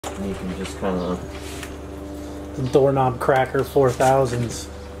And you can just kind of... The Doorknob Cracker 4000s.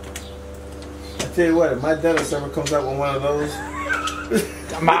 I tell you what, if my dentist ever comes out with one of those,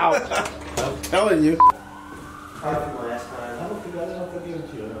 I'm out. I'm telling you. Last time. I don't think I give it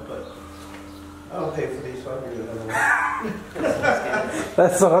to you, but I don't pay for these, so I'll give you another one.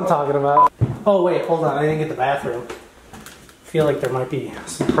 That's what I'm talking about. Oh wait, hold on, I didn't get the bathroom. I feel like there might be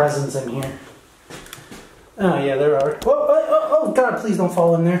some presents in here. Oh yeah, there are. Oh God, please don't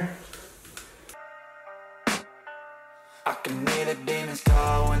fall in there. I can hear the demons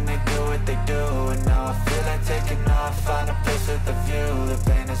call when they do what they do, and now I feel like taking off, find a place with a view. The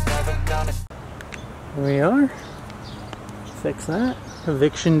pain is never gonna. Here we are. Fix that.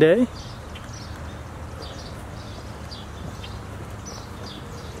 Eviction day.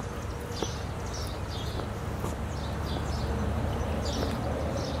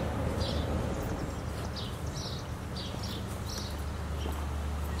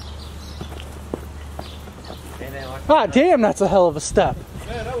 Ah, damn, that's a hell of a step.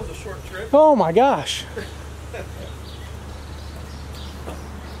 Man, that was a short trip. Oh my gosh.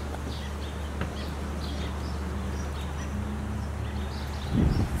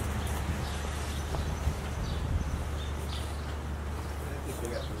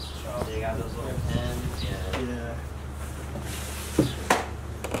 They got those little pens, yeah.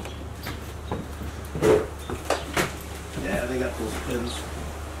 Yeah, they got those pins.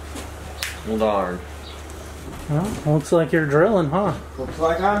 Well, darn. Well, looks like you're drilling, huh? Looks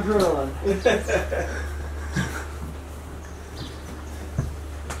like I'm drilling. You see on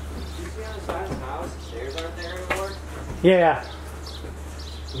the side of the house, the stairs aren't there anymore? Yeah.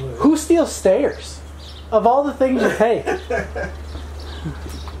 Who steals stairs? Of all the things you take. Not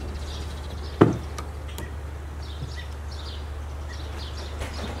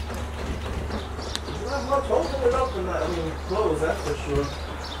much open it up and I mean close, that's for sure.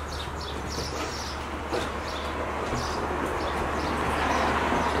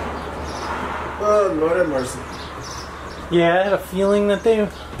 Oh, Lord have mercy. Yeah, I had a feeling that they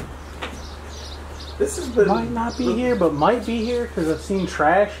This has been might not be here, but might be here because I've seen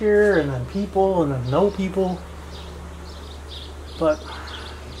trash here and then people and then no people. But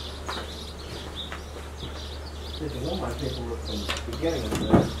They want my paperwork from the beginning of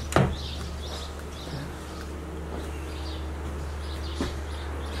this.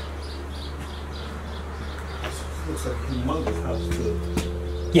 Looks like a humongous house too.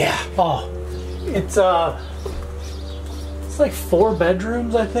 yeah, oh, it's like 4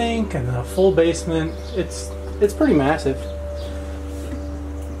 bedrooms I think and a full basement. It's pretty massive.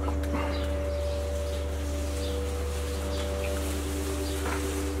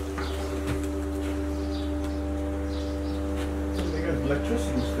 They got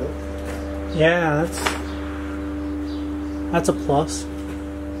electricity still. Yeah, that's a plus.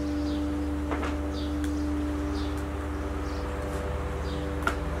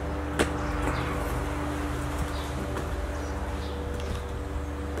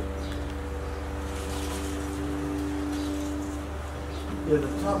 Yeah, the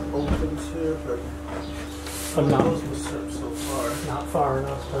top opens here, but not those were set so far. not far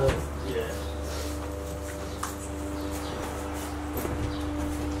enough to. Yeah.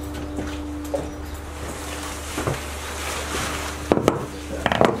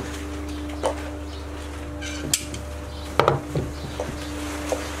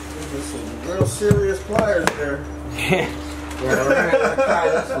 There's some real serious pliers there. Yeah, we're gonna try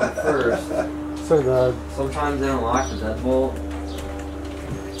this one first. So the Sometimes they don't lock the deadbolt.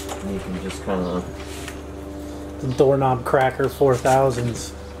 And you can just kind of... Doorknob Cracker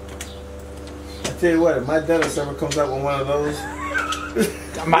 4000s. I tell you what, if my dentist ever comes out with one of those,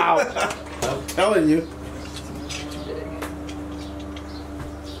 I'm out. I'm telling you.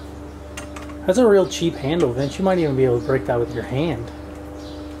 That's a real cheap handle, Vince. You might even be able to break that with your hand.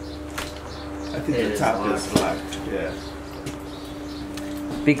 I think It the is top locked. is locked. Yeah.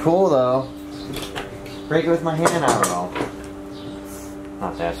 Be cool though. Break it with my hand, I don't know.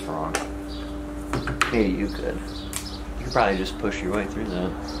 Not that strong. Maybe you could. You could probably just push your way through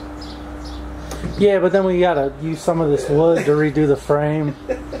that. Yeah, but then we gotta use some of this wood to redo the frame.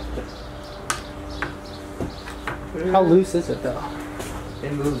 How loose is it though?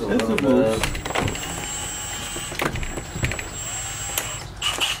 It moves a It's little a bit. move.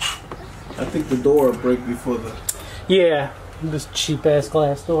 I think the door will break before the... Yeah, this cheap ass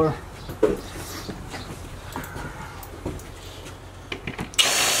glass door.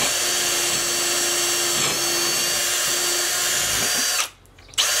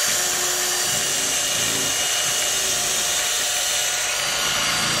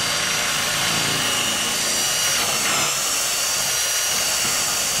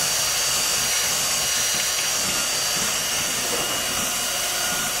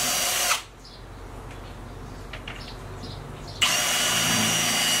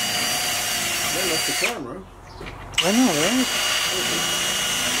 I know, right?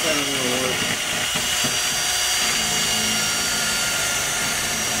 That doesn't even work.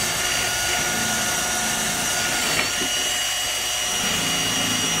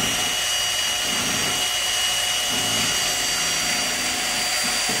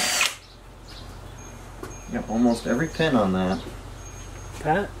 Yep, almost every pin on that.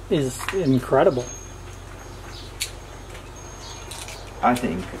 That is incredible. I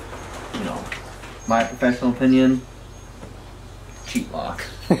think, you know, my professional opinion, cheap lock.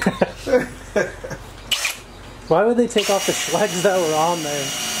 Why would they take off the schlegs that were on there?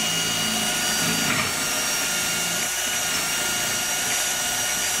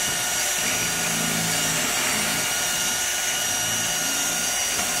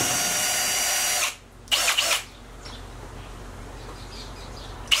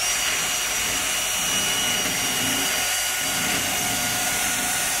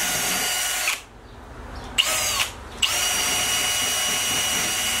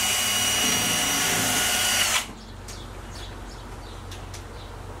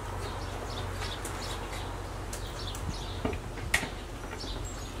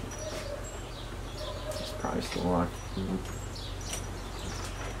 Probably still locked.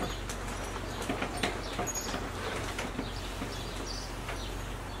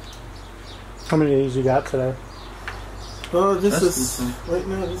 How many of these you got today? Oh, this That's is decent. right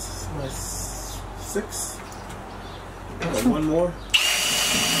now. This is my 6th. One more.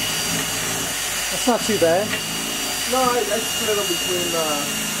 That's not too bad. No, I split them between.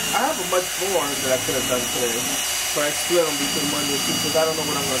 I have a much more that I could have done today, but I split them between Monday and Tuesday because I don't know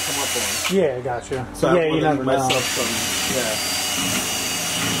what I'm going to come up on. Yeah, gotcha. So yeah, I you want to never leave know. myself some.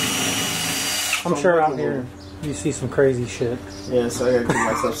 I'm some sure out wiggle here room. you see some crazy shit. Yeah, so I gotta give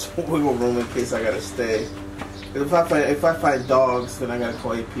myself some wiggle room in case I gotta stay. If I find dogs, then I gotta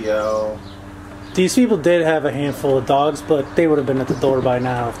call APL. These people did have a handful of dogs, but they would have been at the door by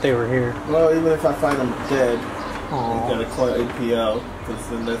now if they were here. Well, even if I find them dead, I Aw. gotta call APL because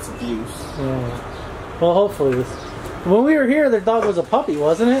then that's abuse. Yeah. Well, hopefully. When we were here, their dog was a puppy,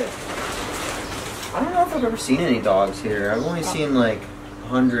 wasn't it? I don't know if I've ever seen any dogs here. I've only seen like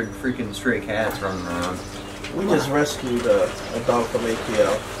 100 freaking stray cats running around. We just rescued a dog from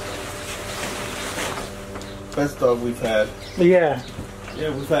APL. Best dog we've had. Yeah. Yeah,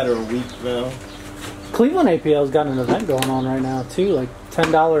 we've had her a week now. Cleveland APL's got an event going on right now, too. Like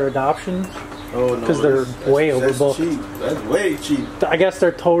 $10 adoption. Oh no, 'Cause they're way that's overbooked. cheap. That's way cheap. I guess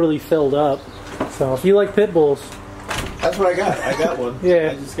they're totally filled up. So if you like pit bulls, That's what I got. I got one.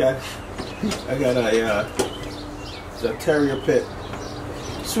 Yeah. I got a terrier pit.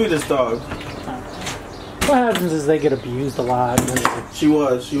 Sweetest dog. what happens is they get abused a lot. She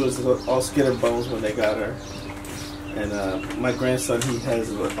was all skin and bones when they got her. And my grandson, he has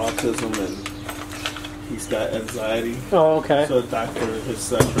autism and he's got anxiety. Oh, okay. So the doctor,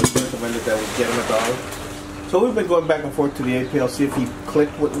 his recommended that we get him a dog. So we've been going back and forth to the APL, see if he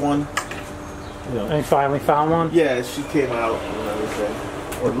clicked with one. You know. And you finally found one? Yeah, she came out and everything.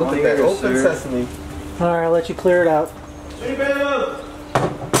 Well, look Like at that her, open sir. sesame. Alright, I'll let you clear it out. Hey, babe!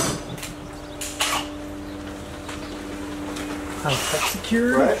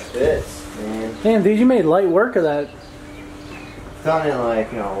 Secure. Fresh fits, man. Damn, dude, you made light work of that. Done it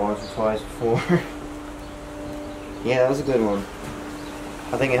like, you know, once or twice before. Yeah, that was a good one.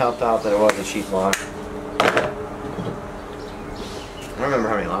 I think it helped out that it was a cheap lock. I don't remember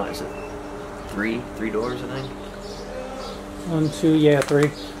how many locks. Three doors, I think. 1, 2, yeah, 3.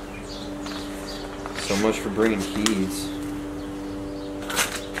 So much for bringing keys.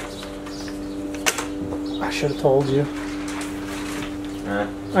 I should have told you. Huh?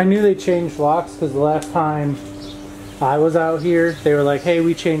 I knew they changed locks because the last time I was out here, they were like, hey,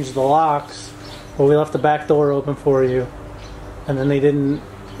 we changed the locks, but we left the back door open for you. And then they didn't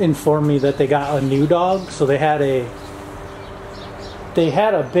inform me that they got a new dog, so they had a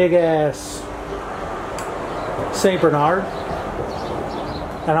big ass Saint Bernard.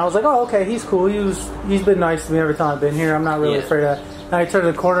 And I was like, oh, okay, he's cool. He's been nice to me every time I've been here. I'm not really afraid of that. And I turned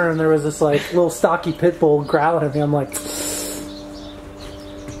the corner and there was this like little stocky pit bull growling at me. I'm like,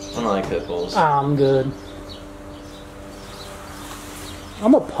 I don't like pit bulls. I'm good.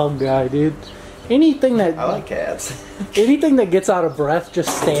 I'm a pug guy, dude. Anything that I like cats. anything that gets out of breath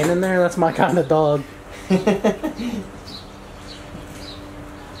just standing there, that's my kind of dog.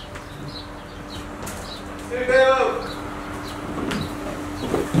 Hey, babe!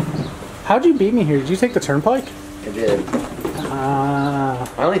 How'd you beat me here? Did you take the turnpike? I did.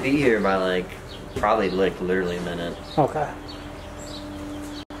 Ah, I only beat here by like, probably like literally a minute. okay.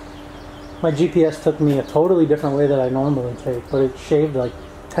 My GPS took me a totally different way that I normally take, but it shaved like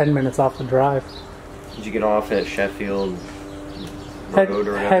 10 minutes off the drive. Did you get off at Sheffield Road or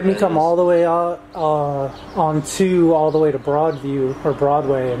whatever Had me that come is? all the way out on 2 all the way to Broadview or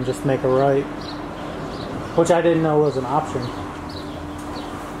Broadway and just make a right, which I didn't know was an option.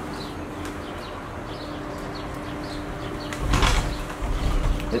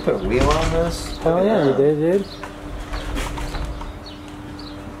 They put a wheel on this? Hell yeah, you did, dude.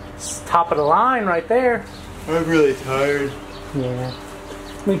 It's top of the line right there. I'm really tired. Yeah,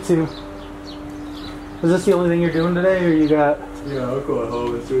 me too. Is this the only thing you're doing today, or you got... Yeah, I'll go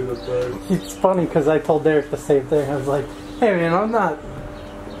home as soon as I'm done. It's funny because I told Derek the same thing. I was like, hey man, I'm not...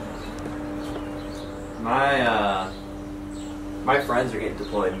 My friends are getting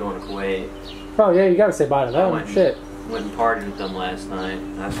deployed going to Kuwait. Oh yeah, you gotta say bye to them. Shit. Went and partied with them last night.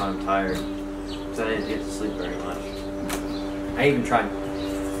 That's why I'm tired. Because I didn't get to sleep very much. I even tried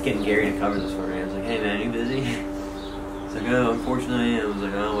getting Gary to cover this for me. I was like, hey man, you busy? He's like, oh, unfortunately I am. I was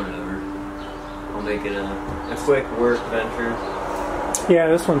like, oh, whatever. I'll make it a quick work venture. Yeah,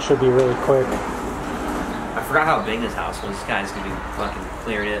 this one should be really quick. I forgot how big this house was. This guy's gonna be fucking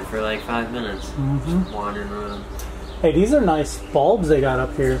clearing it for like 5 minutes. Just wandering around. Hey, these are nice bulbs they got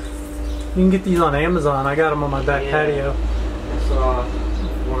up here. You can get these on Amazon. I got them on my back patio. I saw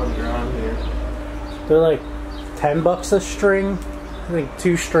one of them around here. They're like $10 a string. I think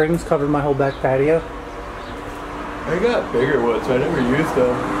 2 strings covered my whole back patio. I got bigger ones. I never used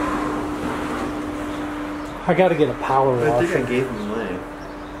them. I gotta get a power I think I washer. gave them away.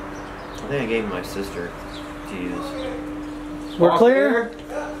 I think I gave them my sister to use. We're clear?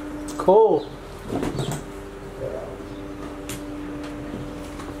 Cool.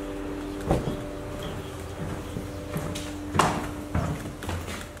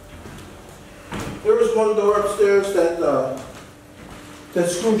 There was one door upstairs that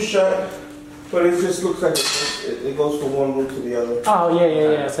screws shut, but it just looks like it goes from one room to the other. Oh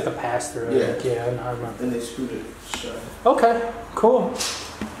yeah. It's like a pass through. Yeah. Yeah, I remember. And they screwed it shut. Okay, cool.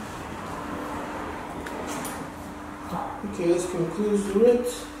 Okay, this concludes the rent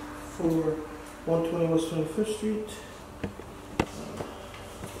for 120 West 25th Street.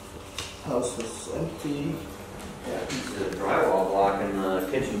 House is empty. Yeah, a piece of drywall blocking the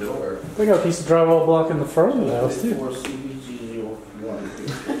kitchen door. They got a piece of drywall blocking the front of the house too. 4 CBG01.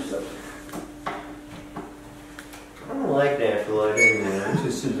 I don't like that for like anything. It's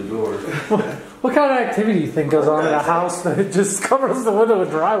just in the door. What kind of activity do you think goes on in a house that just covers the window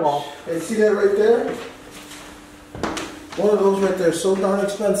with drywall? Hey, see that right there? One of those right there is so darn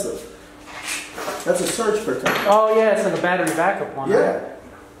expensive. That's a surge protector. Oh yeah, it's like a battery backup one. Right? Yeah.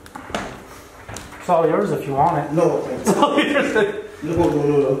 It's all yours if you want it. No. It's all yours.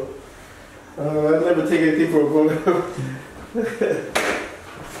 No. I never take anything for a photo.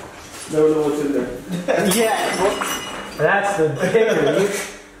 Never know what's in there. Yeah, well, that's the kicker.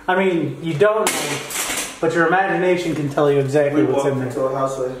 I mean, you don't know, but your imagination can tell you exactly We what's walked in there. into a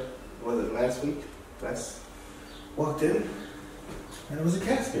house, like, was it last week? Walked in, and it was a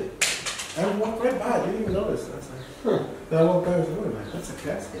casket. I walked right by, I didn't even notice. I was like, huh. Then I walked by and was like, wait a minute, that's a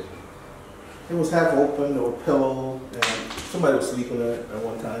casket. It was half open, there were pillows, and somebody was sleeping in it at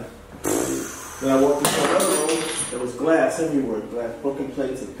one time. Then I walked into another room, there was glass everywhere, glass, broken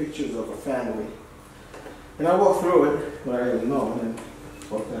plates and pictures of a family. And I walked through it, but I didn't know, and then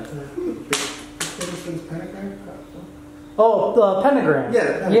walked out. This thing's pentagram? Oh, pentagram.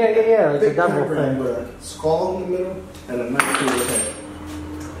 Yeah, Yeah. Like a big double pentagram thing. with a skull in the middle and a knife through the head.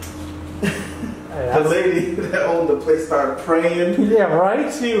 Hey, The lady that owned the place started praying. yeah, right?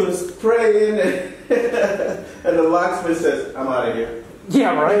 She was praying, and the locksmith says, "I'm out of here."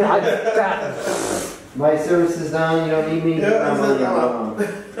 Yeah, right? My service is done, you don't need me? Yeah, I said, "I'm out."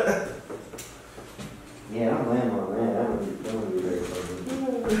 Yeah, I'm landlord, man. That would be very fun.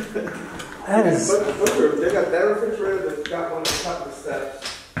 That is... But they got that refrigerator that's got one on top of the steps.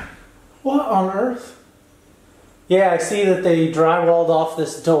 What on earth? Yeah, I see that they drywalled off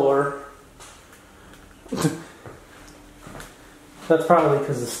this door. That's probably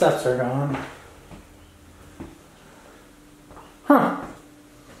because the steps are gone. Huh.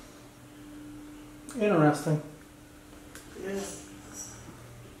 Interesting. Yeah.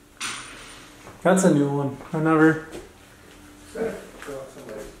 That's a new one. I never...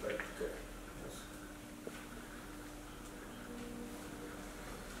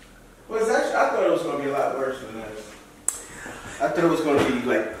 Well, it's actually, I thought it was going to be a lot worse than this. I thought it was going to be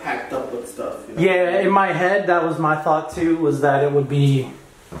like packed up with stuff. You know? Yeah, in my head, that was my thought too, was that it would be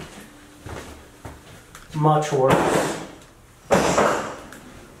much worse.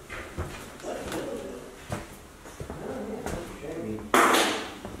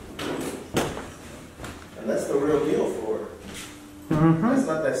 And that's the real deal for it. Mm-hmm. That's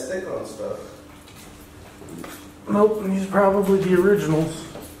not that stick-on stuff. Nope, these are probably the originals.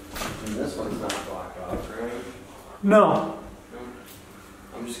 And this one's not blocked off, right? No.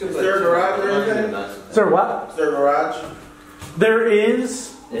 I'm just gonna Is there a garage or anything? Is there what? Is there a garage? There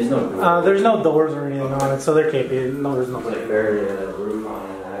is. There's no door. There's no doors or anything on it, so there can't be. No, there's no. There's like barely a roof on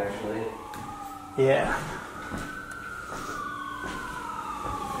it, actually. Yeah.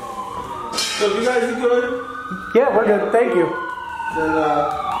 So if you guys are good, Yeah, we're good. Thank you. then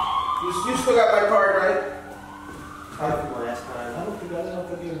you still got my card, right? From last time. I don't think I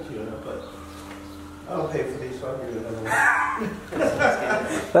gave it to you, but I don't pay for these, so I'll give you another one.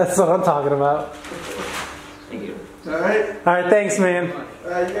 That's what I'm talking about. Thank you. All right. All right, thanks, man. You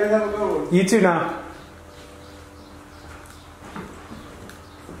guys have a good one. You too now.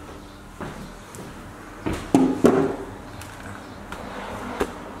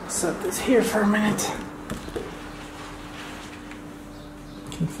 Set this here for a minute.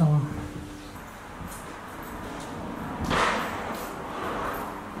 Can film.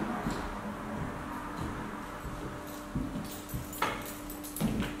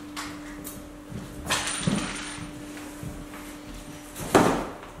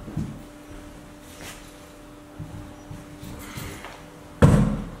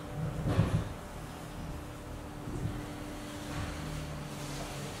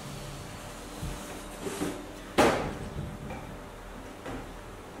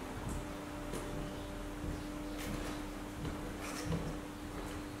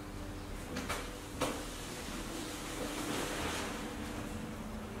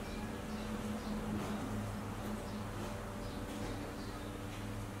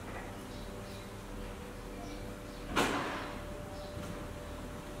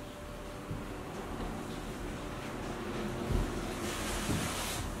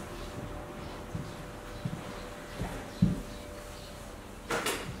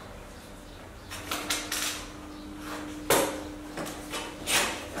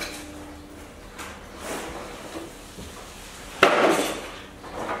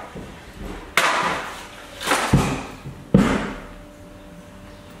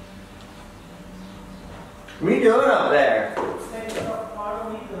 What are you doing up there?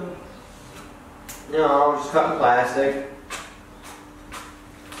 No, just cutting plastic.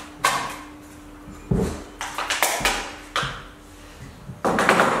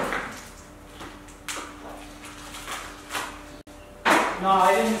 No,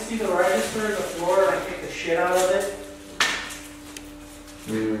 I didn't see the register in the floor and I kicked the shit out of it.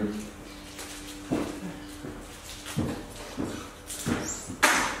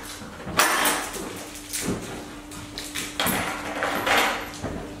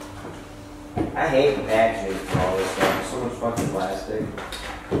 I hate the packaging for all this stuff. So much fucking plastic.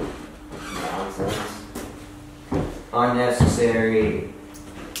 Nonsense. Unnecessary.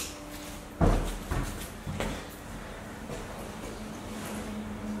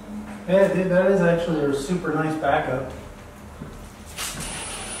 Yeah, dude, that is actually a super nice backup.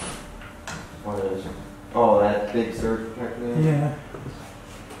 What is? Oh, that big surge protector. Yeah.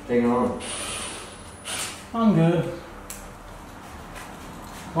 Take it on. I'm good.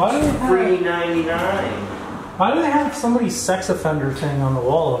 Why do they have, $3.99. why do they have somebody's sex offender thing on the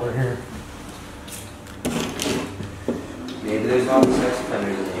wall over here? Maybe there's all the sex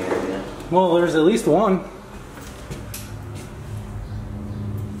offenders in the area. Well, there's at least one.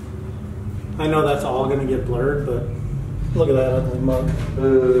 I know that's all gonna get blurred, but look at that ugly mug.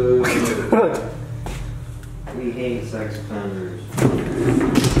 Boo. We hate sex offenders.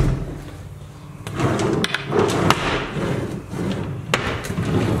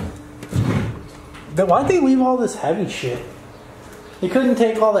 Why'd they leave all this heavy shit? They couldn't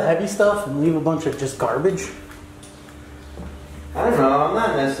take all the heavy stuff and leave a bunch of just garbage? I don't know, I'm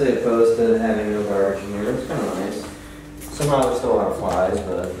not necessarily opposed to having no garbage in here. It's kind of nice. Somehow there's still a lot of flies,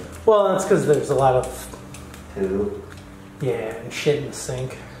 but... Well, that's because there's a lot of... Poo. Yeah, and shit in the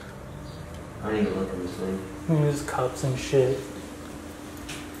sink. I didn't even look at this thing. And there's cups and shit.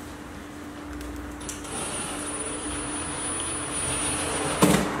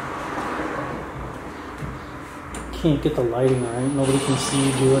 Can't get the lighting right. Nobody can see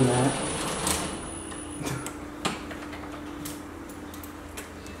you doing that.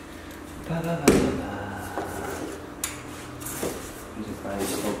 These are probably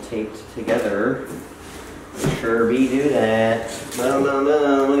still taped together. Sure be do that. No, no,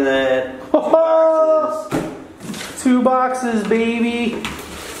 no, look at that. Oh, 2 boxes, baby.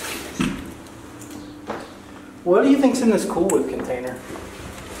 What do you think's in this Cool Whip container?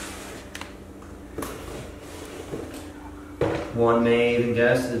 One may even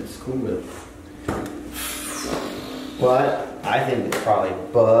guess it's Cool Whip. But I think it's probably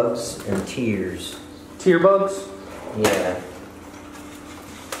bugs and tears. Tear bugs? Yeah.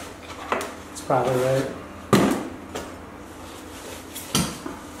 It's probably right.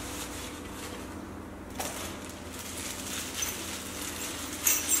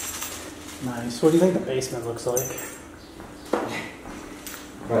 Nice. What do you think the basement looks like?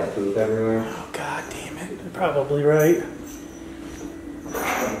 Probably poop everywhere. Oh, god damn it. You're probably right.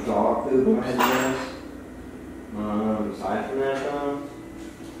 Dog poop, I guess. Aside from that, though,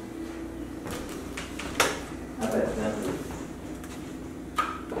 I bet it's empty.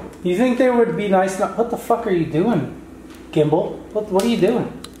 You think they would be nice enough? What the fuck are you doing, Gimbal? What are you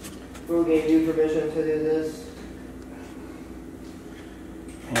doing? Who gave you permission to do this?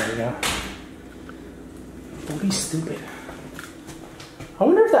 There we go. Don't be stupid. I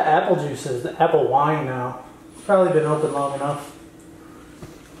wonder if the apple juice is the apple wine now. It's probably been open long enough.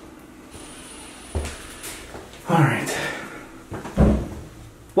 Alright.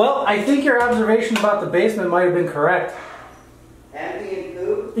 Well, I think your observation about the basement might have been correct. Empty and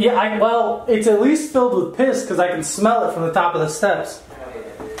poop? Yeah, well, it's at least filled with piss because I can smell it from the top of the steps.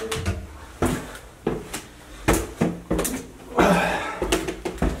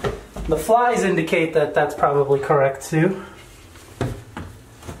 The flies indicate that that's probably correct too.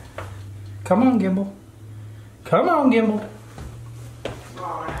 Come on, Gimbal. Come on, Gimbal.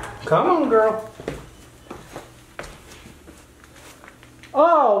 Come on, girl.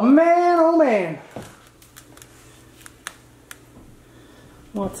 Oh man, oh man.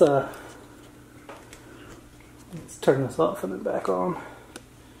 Let's turn this off and then back on.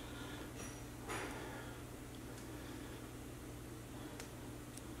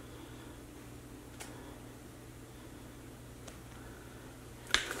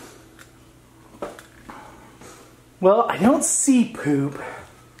 Well, I don't see poop.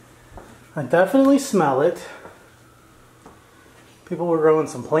 I definitely smell it. People were growing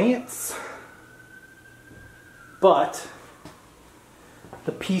some plants. But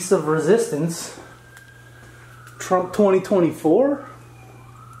the piece of resistance, Trump 2024?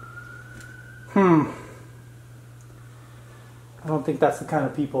 I don't think that's the kind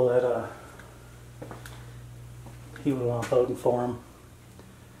of people that he would want voting for him.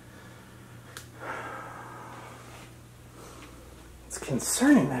 It's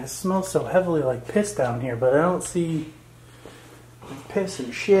concerning that it smells so heavily like piss down here, but I don't see piss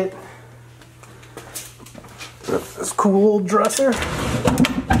and shit. This cool old dresser.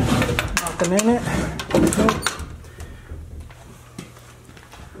 Nothing in it. Nope.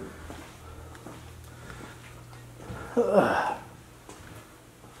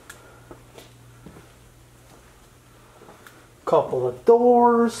 Couple of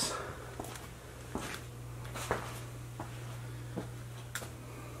doors.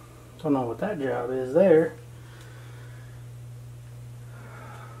 Don't know what that job is there.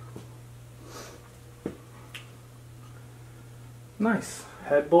 Nice.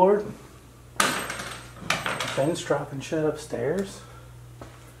 Headboard. Fence drop and shit upstairs.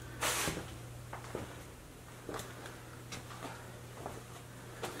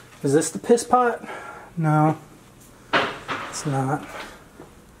 Is this the piss pot? No. It's not.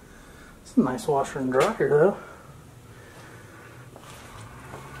 It's a nice washer and dryer though.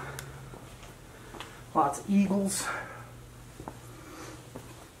 Lots of eagles.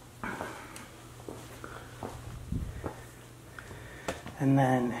 And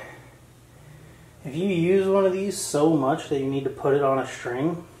then, if you use one of these so much that you need to put it on a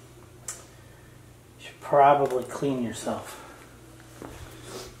string, you should probably clean yourself.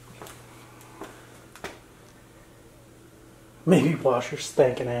 Maybe wash your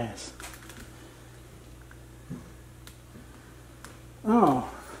stinking ass. Oh.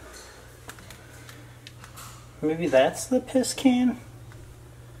 Maybe that's the piss can?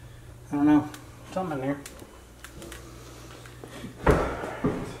 I don't know. Something in there.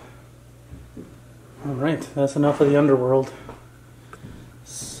 Alright, that's enough of the underworld.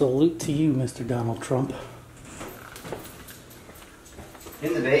 Salute to you, Mr. Donald Trump.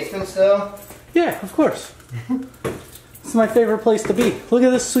 In the basement still? Yeah, of course. It's my favorite place to be. Look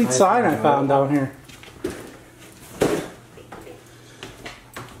at this sweet sign I found down here.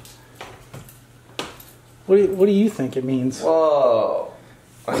 What do you think it means? Whoa.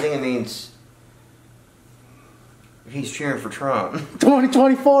 I think it means he's cheering for Trump.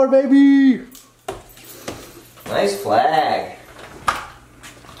 2024, baby! Nice flag.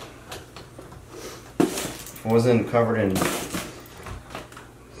 If it wasn't covered in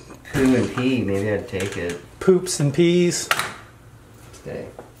poo and pee, maybe I'd take it. Poops and peas. Stay.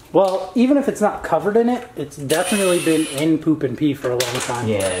 Well, even if it's not covered in it, it's definitely been in poop and pee for a long time.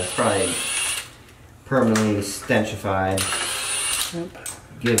 Yeah, it's probably permanently stenchified. Yep.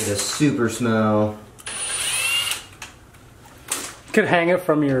 Give it a super smell. Could hang it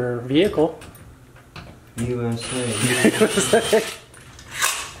from your vehicle. USA.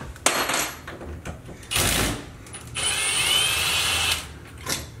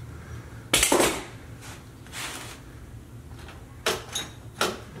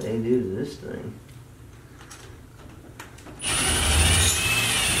 They do this thing.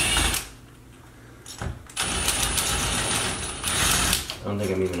 I don't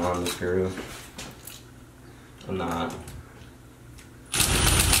think I'm even on the screw. I'm not.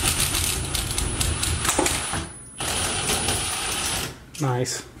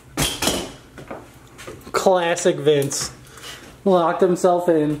 Nice. Classic Vince. Locked himself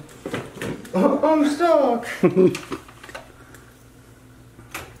in. I'm stuck.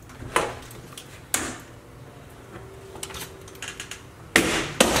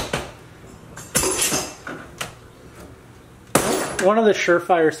 One of the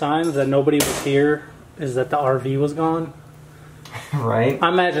surefire signs that nobody was here is that the RV was gone. Right? I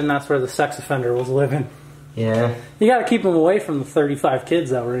imagine that's where the sex offender was living. Yeah. You gotta keep them away from the 35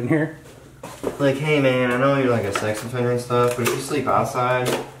 kids that were in here. Like, hey man, I know you're like a sex offender and stuff, but if you sleep outside,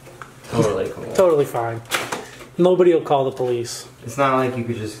 totally cool. Totally fine. Nobody will call the police. It's not like you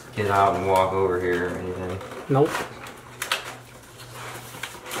could just get out and walk over here or anything. Nope.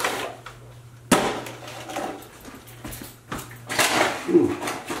 Ooh,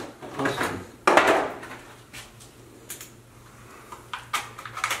 awesome.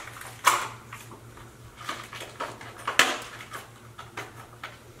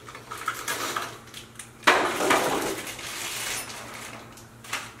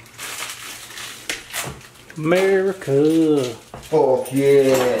 America. Oh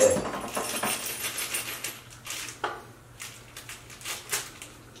yeah.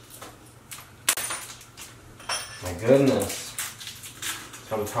 My goodness.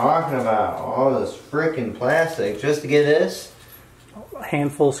 That's what I'm talking about. All this freaking plastic just to get this. A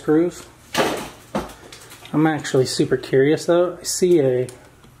handful of screws. I'm actually super curious though. I see a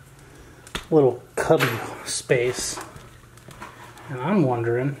little cubby space. And I'm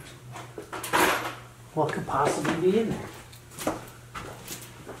wondering what could possibly be in there.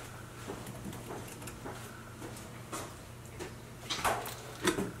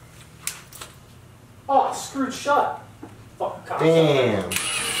 Oh, it's screwed shut. Fucking cocksucker. Damn.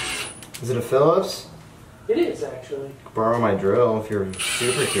 Is it a Phillips? It is actually. Borrow my drill if you're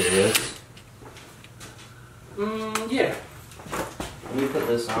super curious. Yeah. Let me put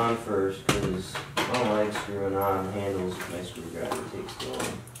this on first because I don't like screwing on handles with my screwdriver. It takes too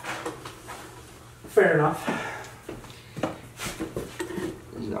long. Fair enough.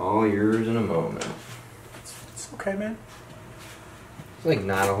 This is all yours in a moment. It's okay, man. There's like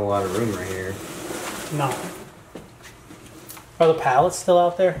not a whole lot of room right here. No. Are the pallets still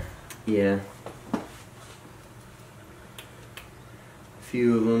out there? Yeah. A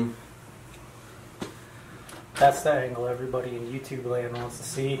few of them. That's the angle everybody in YouTube land wants to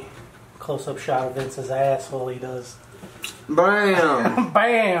see. Close-up shot of Vince's ass while he does. Bam!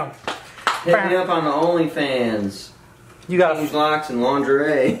 Bam! Hit me up on the OnlyFans. You got Change locks and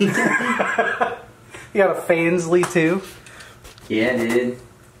lingerie. You got a Fansly too? Yeah, dude.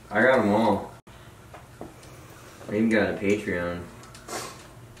 I got them all. I even got a Patreon.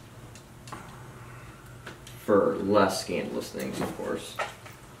 For less scandalous things, of course.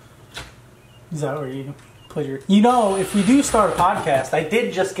 Is that where you put your... You know, if we do start a podcast, I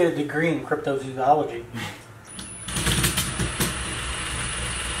did just get a degree in cryptozoology.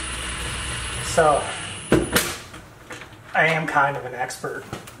 So, I am kind of an expert.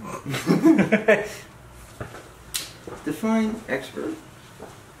 Define expert.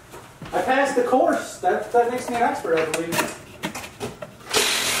 I passed the course. That makes me an expert, I believe.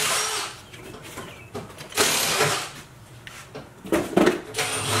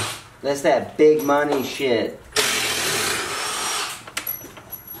 That's that big money shit.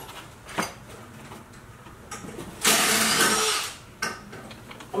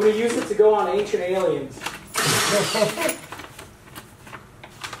 I'm going to use it to go on Ancient Aliens.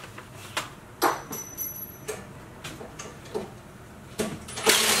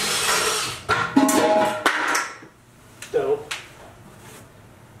 Dope.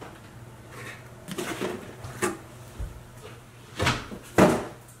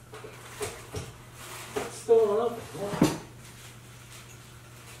 Still not open.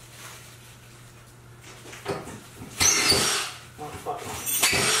 Oh, fuck.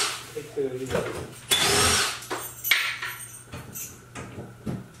 Take two of these.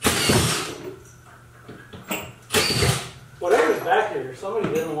 Whatever's back here, somebody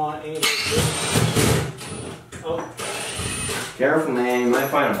didn't want any of this. Oh. Careful, man. You might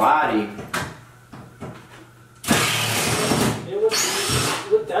find a body. It was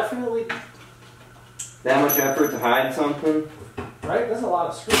That much effort to hide something? Right? There's a lot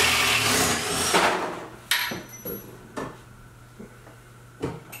of screws.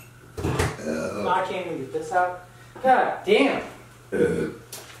 No, I can't even get this out. God damn. Here's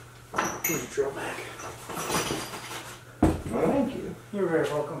your drill bag. Well, thank you. You're very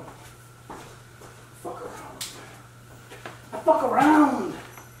welcome. Fuck around. I fuck around.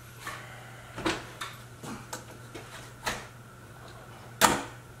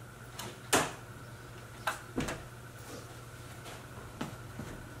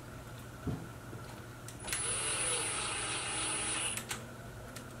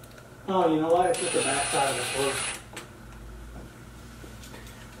 Oh, you know what? I took the back side of the floor.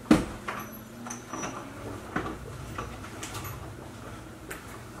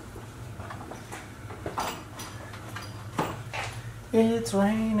 It's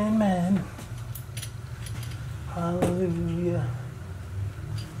raining men. Hallelujah.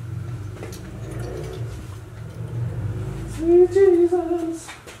 Sweet Jesus.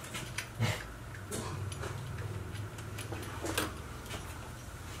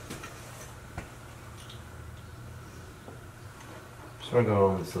 Just want to go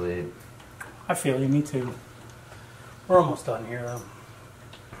home and sleep. I feel you, me too. We're almost done here though.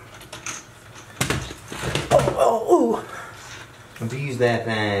 Oh. Abuse that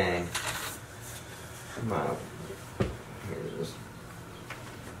thing. Come on. Here's this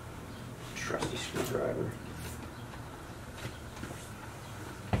trusty screwdriver.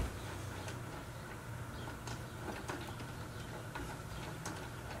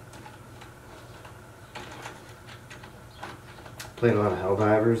 Played a lot of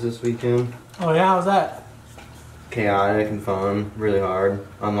Helldivers this weekend. Oh yeah, how's that? Chaotic and fun, really hard.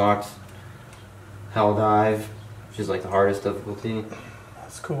 Unlocked Helldive, which is like the hardest difficulty.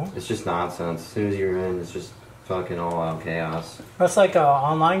 That's cool. It's just nonsense. As soon as you're in, it's just fucking all out chaos. That's like an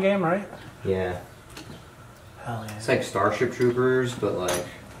online game, right? Yeah. Hell yeah. It's like Starship Troopers, but like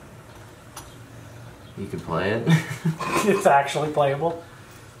you can play it. It's actually playable.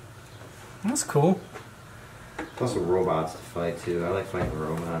 That's cool. Plus the robots to fight too. I like fighting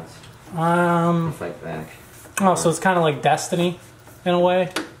robots. Fight back. Oh, so it's kind of like Destiny, in a way?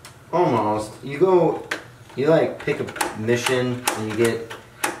 Almost. You like pick a mission and you get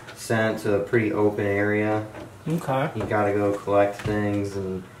sent to a pretty open area. Okay. You gotta go collect things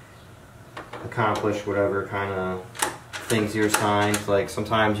and accomplish whatever kind of things you're assigned. Like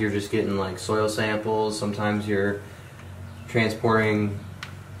sometimes you're just getting like soil samples, sometimes you're transporting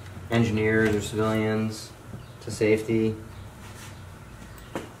engineers or civilians to safety.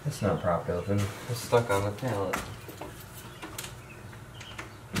 It's not propped open. It's stuck on the pallet.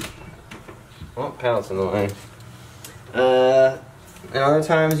 Oh, pallet's in the way. And other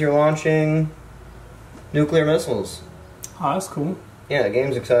times you're launching nuclear missiles. Oh, that's cool. Yeah, the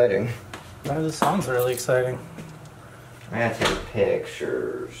game's exciting. That sounds really exciting. I gotta take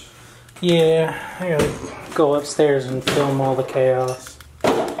pictures. Yeah, I gotta go upstairs and film all the chaos.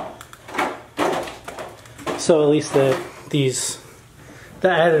 So at least the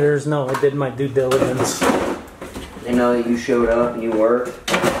editors know I did my due diligence. They know that you showed up and you worked.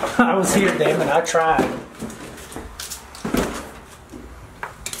 I was here, damn it, I tried.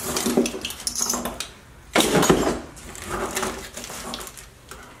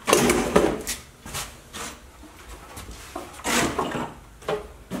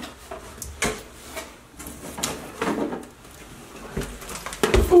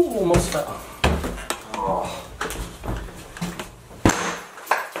 Ooh, almost fell. Oh.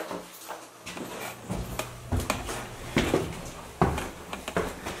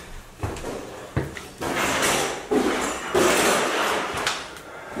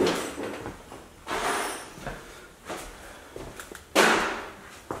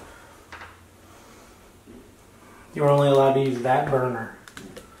 You were only allowed to use that burner.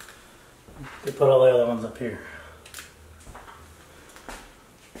 They put all the other ones up here.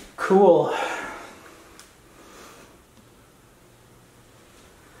 Cool.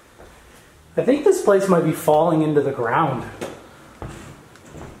 I think this place might be falling into the ground.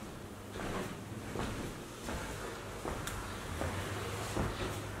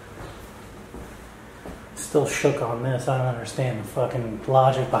 Still shook on this. I don't understand the fucking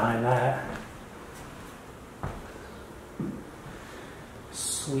logic behind that.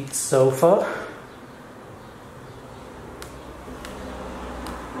 Sweet sofa.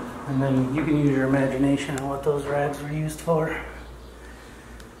 And then you can use your imagination on what those rags were used for.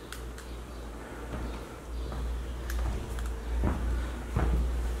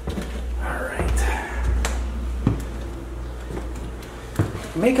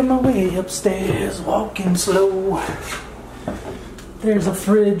 Making my way upstairs, walking slow. There's a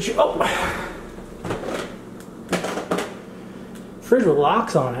fridge. Oh! Fridge with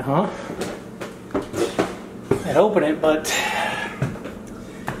locks on it, huh? I'd open it, but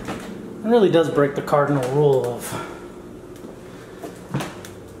it really does break the cardinal rule of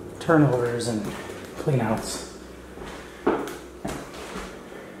turnovers and cleanouts.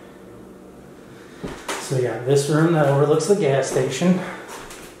 So we got this room that overlooks the gas station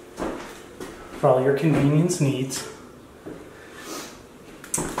for all your convenience needs.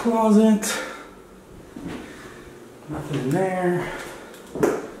 Closet. Nothing in there.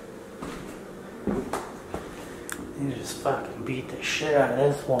 You just fucking beat the shit out of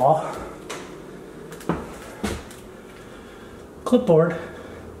this wall. Clipboard.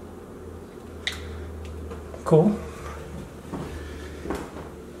 Cool.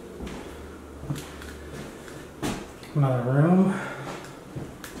 Another room.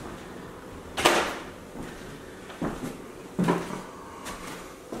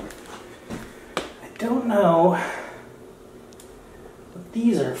 I don't know what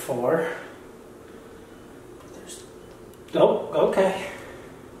these are for. There's, oh, okay.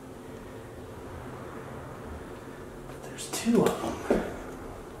 There's two of them.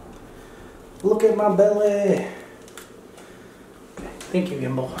 Look at my belly. Okay, thank you,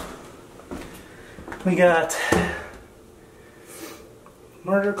 Gimbal. We got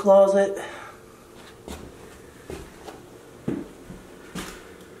murder closet.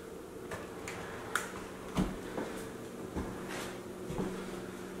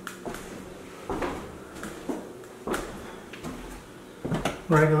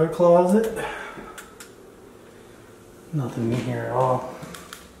 Regular closet. Nothing in here at all.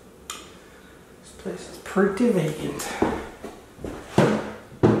 This place is pretty vacant.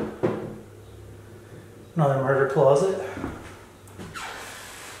 Another murder closet.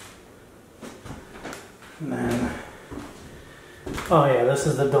 And then, oh yeah, this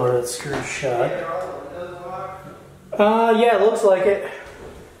is the door that's screwed shut. Yeah, it looks like it.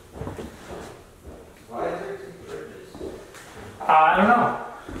 Why is there two fridges? I don't know.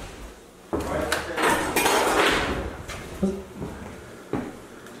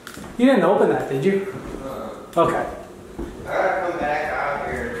 You didn't open that, did you? Okay. I gotta come back out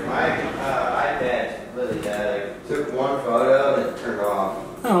here. My iPad's really dead. I took one photo and it turned off.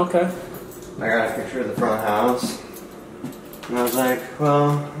 Oh, okay. I got a picture of the front house. And I was like,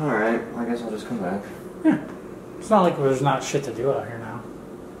 well, alright, I guess I'll just come back. Yeah. It's not like there's not shit to do out here now.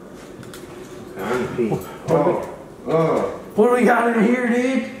 I'm pee. Oh. What do we got in here,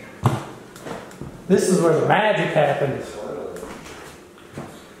 dude? This is where the magic happens.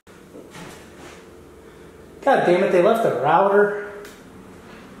 God damn it, they left a router.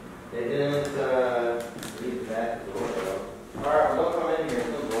 They didn't leave that door though. Alright, we'll come in here.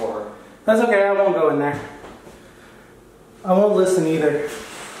 There's no door. That's okay, I won't go in there. I won't listen either.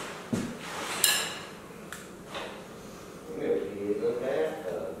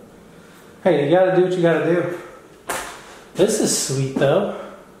 Hey, you gotta do what you gotta do. This is sweet though.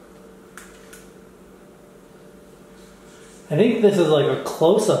 I think this is like a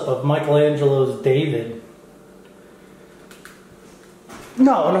close-up of Michelangelo's David.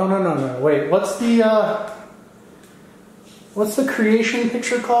 No. Wait, what's the creation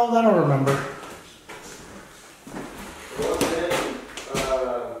picture called? I don't remember.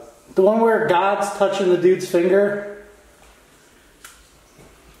 The one where God's touching the dude's finger?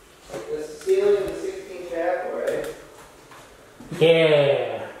 The ceiling of the 16th chapel, right?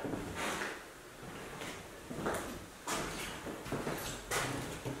 Yeah.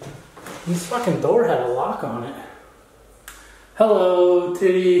 This fucking door had a lock on it. Hello,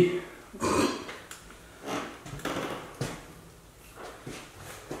 titty.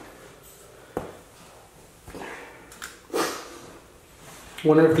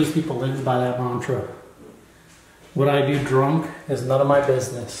 Wonder if these people live by that mantra. What I do drunk is none of my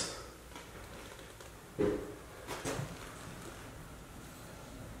business.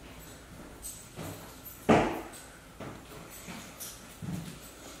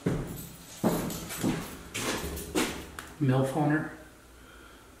 MILF owner.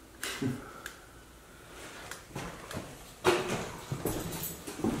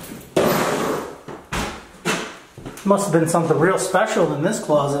 Must have been something real special in this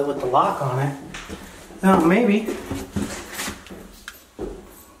closet with the lock on it. Oh, maybe.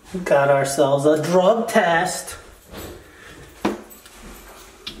 We got ourselves a drug test.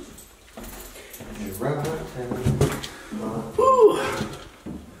 Ooh.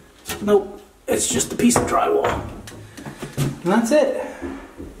 Nope, it's just a piece of drywall. And that's it.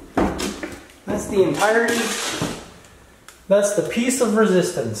 That's the entirety. That's the piece of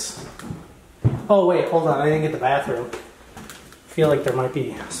resistance. Oh wait, hold on, I didn't get the bathroom. I feel like there might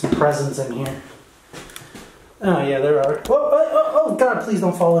be some presents in here. Oh yeah, there are. Oh God, please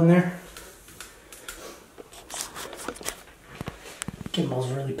don't fall in there. Gimbal's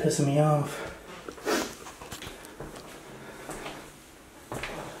really pissing me off.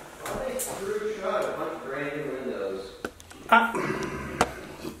 Why they screw shut a bunch of brand new windows? I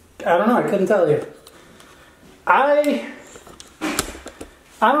don't know, I couldn't tell you. I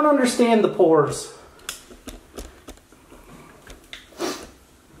don't understand the pores.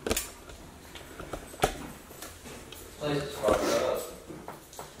 Place is fucked up.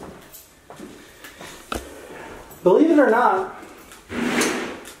 Believe it or not,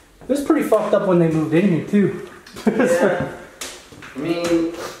 it was pretty fucked up when they moved in here too. Yeah. I mean,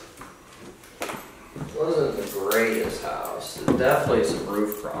 it wasn't the greatest house. Definitely some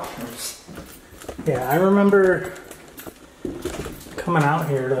roof problems. Yeah, I remember coming out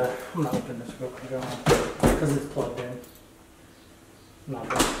here to. I'm gonna open this real quick because it's plugged in. Not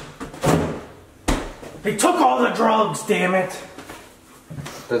bad. They took all the drugs, damn it!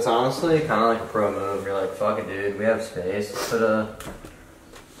 That's honestly kind of like a pro move. You're like, fuck it, dude. We have space. Let's put a.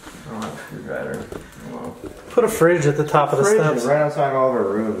 I don't like a screwdriver. Well, Put a fridge at the top of the steps. right outside all of our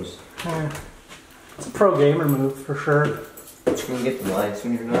rooms. Yeah. It's a pro gamer move for sure. You can get the lights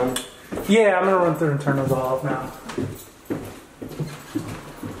when you're done. Yeah, I'm gonna run through and turn those off now.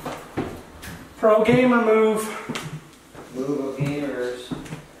 Pro gamer move. Move of gamers.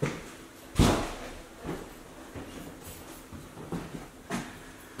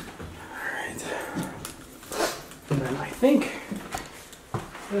 Alright. And then I think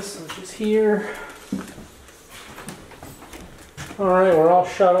this is here. Alright, we're all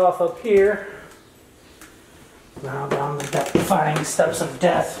shut off up here. Now down the death-defying steps of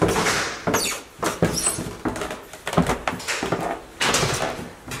death.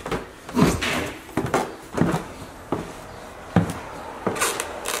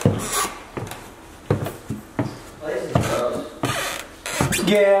 Place is gross.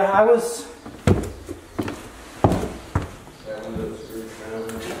 Yeah, I was.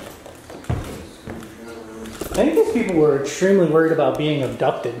 I think these people were extremely worried about being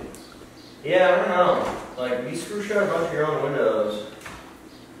abducted. Yeah, I don't know. Like, you screw shut a bunch of your own windows.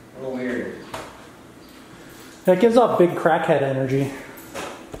 A little weird. That gives off big crackhead energy.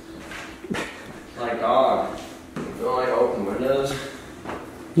 Like, dog. You don't like open windows?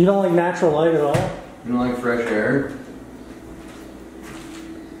 You don't like natural light at all? You don't like fresh air?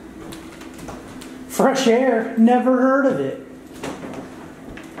 Fresh air? Never heard of it.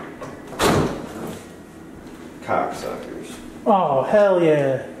 Cocksuckers. Oh, hell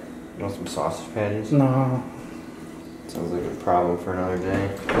yeah. You want some sausage patties? No. Sounds like a problem for another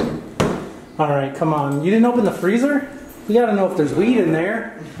day. Alright, come on. You didn't open the freezer? You gotta know if there's weed in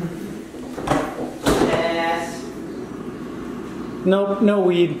there. Yes. Nope, no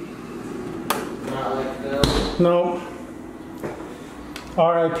weed. Not like Phil. Nope.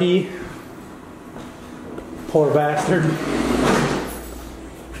 R.I.P. Poor bastard.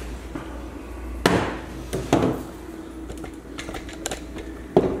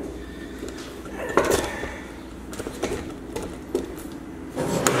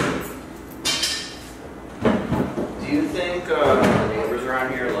 Do you think the neighbors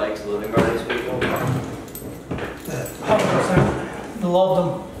around here likes living by these people? 100%. Loved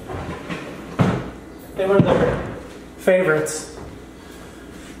them. They were their favorites.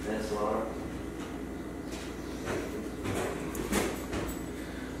 That's a lot.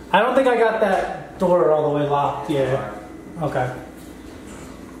 I don't think I got that door all the way locked yet. Okay.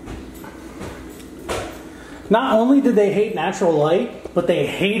 Not only did they hate natural light, but they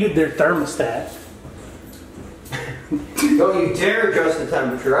hated their thermostat. Don't you dare adjust the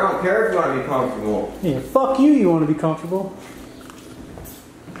temperature. I don't care if you want to be comfortable. Yeah, fuck you, you want to be comfortable.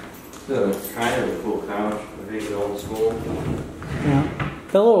 It's kind of a cool couch. I think it's old school. Yeah.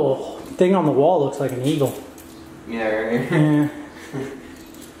 That little thing on the wall looks like an eagle. Yeah, right? Yeah.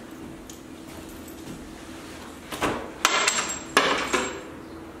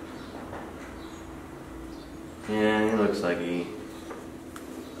 Yeah, he looks like he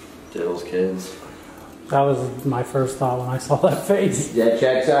diddles kids. That was my first thought when I saw that face. That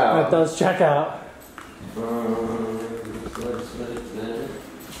checks out. That does check out.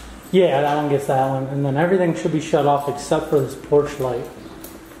 Yeah, that one gets that one. And then everything should be shut off except for this porch light.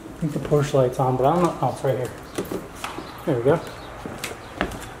 I think the porch light's on, but I don't know. Oh, it's right here. There we go.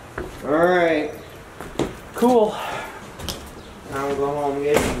 Alright. Cool. Now we'll go home and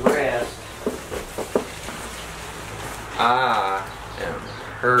get some rest. I am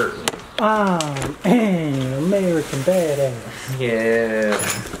hurting. I'm an American badass. Yeah.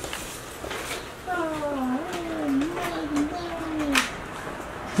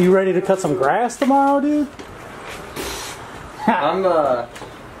 You ready to cut some grass tomorrow, dude? I'm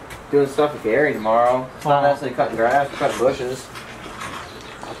doing stuff with Gary tomorrow. It's not necessarily cutting grass, we're cutting bushes.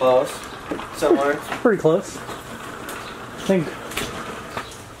 Close. Somewhere. Pretty close. I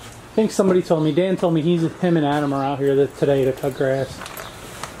think somebody told me, Dan told me him and Adam are out here today to cut grass.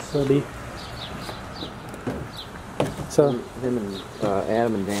 So him and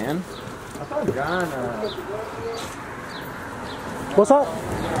Adam and Dan. I thought John. What's up?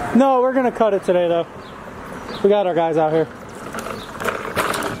 No, we're gonna cut it today though. We got our guys out here.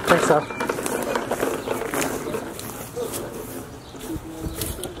 Thanks, so.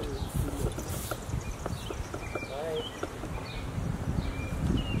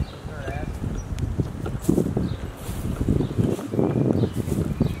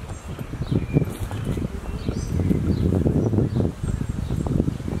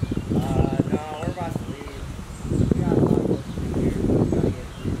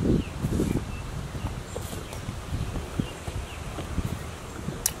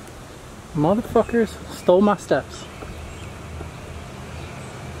 Motherfuckers stole my steps.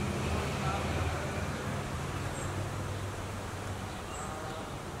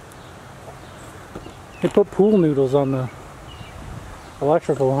 They put pool noodles on the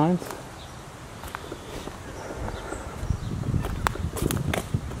electrical lines.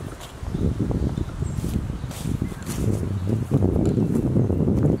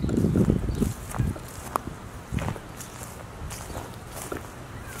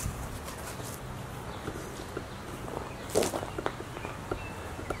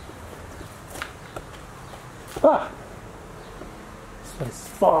 Ah! This place is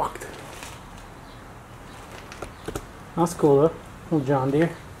fucked. That's cool though. Little John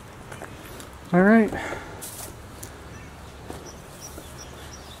Deere. Alright.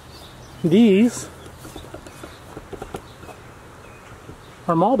 These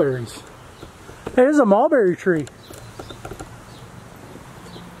are mulberries. It is a mulberry tree.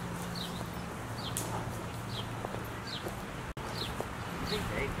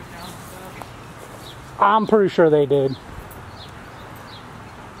 I'm pretty sure they did.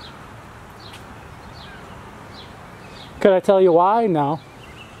 Could I tell you why? No.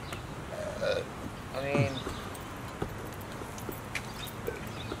 I mean,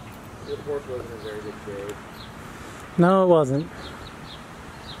 the porch wasn't in very good shape. No, it wasn't.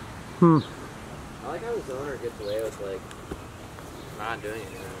 I like how this owner gets away with, like, not doing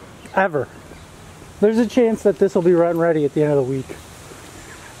anything. Ever. There's a chance that this will be run ready at the end of the week.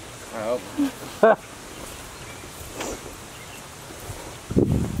 I hope.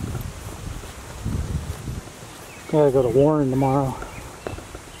 Gotta go to Warren tomorrow.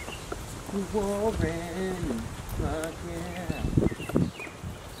 Warren, fuck yeah.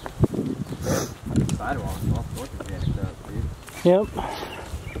 Sidewalks, all sorts of jacked up, dude. Yep.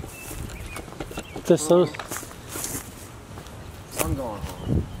 Just so. I'm going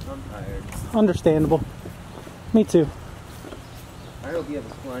home. I'm tired. Understandable. Me too. I hope you have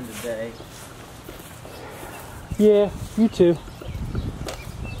a splendid day. Yeah, you too.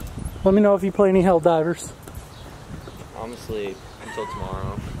 Let me know if you play any hell divers. I'm asleep until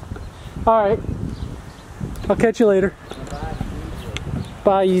tomorrow. Alright. I'll catch you later.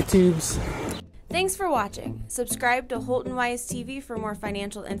 Bye, YouTubes. Thanks for watching. Subscribe to Holton Wise TV for more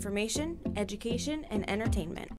financial information, education, and entertainment.